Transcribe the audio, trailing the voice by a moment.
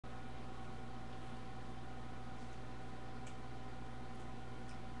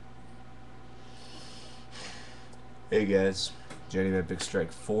Hey guys, Jenny Big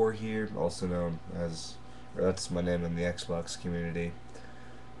Strike 4 here, also known as, or that's my name in the Xbox community.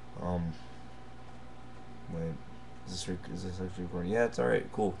 Um, wait, is this actually recording? Yeah, it's alright,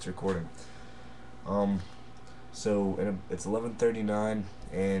 cool, it's recording. So it's 11:39,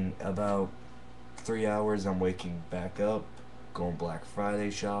 in about 3 hours I'm waking back up, going Black Friday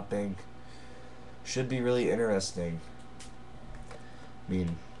shopping. Should be really interesting. I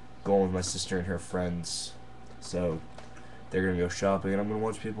mean, going with my sister and her friends, so they're gonna go shopping, and I'm gonna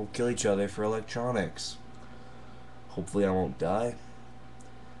watch people kill each other for electronics. Hopefully, I won't die.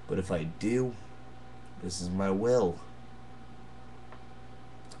 But if I do, this is my will.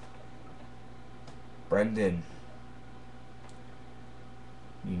 Brendan,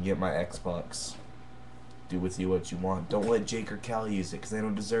 you can get my Xbox. Do with you what you want. Don't let Jake or Cal use it, because they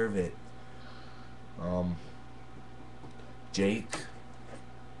don't deserve it. Jake,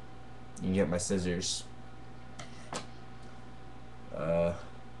 you can get my scissors.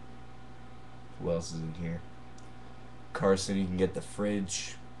 Who else is in here? Carson, you can get the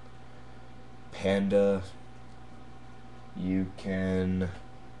fridge. Panda, you can...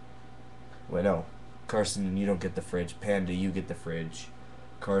 Wait, no. Carson, you don't get the fridge. Panda, you get the fridge.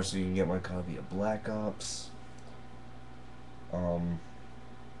 Carson, you can get my copy of Black Ops.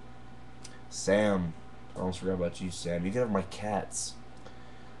 Sam, I almost forgot about you, Sam. You can have my cats,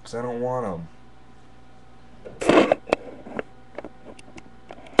 because I don't want them.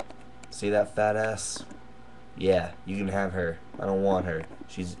 See that fat ass? Yeah, you can have her. I don't want her.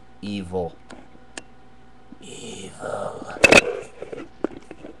 She's evil. Evil.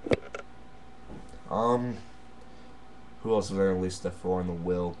 Who else was I gonna leave stuff for in the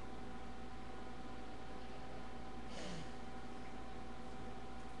will?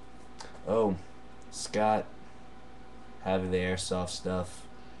 Oh, Scott, having the airsoft stuff.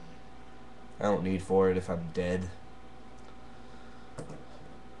 I don't need for it if I'm dead.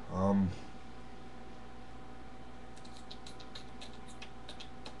 I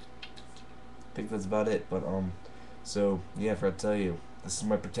think that's about it, but, so, yeah, for I tell you, this is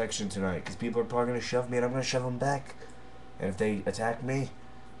my protection tonight, because people are probably going to shove me, and I'm going to shove them back, and if they attack me,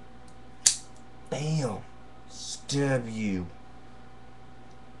 bam, stab you.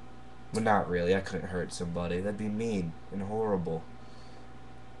 But not really, I couldn't hurt somebody, that'd be mean and horrible,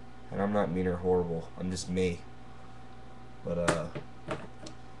 and I'm not mean or horrible, I'm just me, but,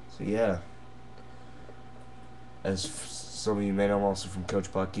 so yeah, as some of you may know, I'm also from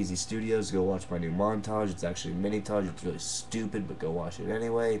CoachPaqueezyStudios's. Go watch my new montage. It's actually a mini-tage. It's really stupid, but go watch it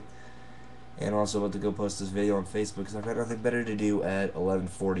anyway. And I'm also about to go post this video on Facebook because I've got nothing better to do at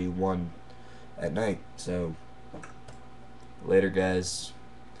 11:41 at night. So, later, guys.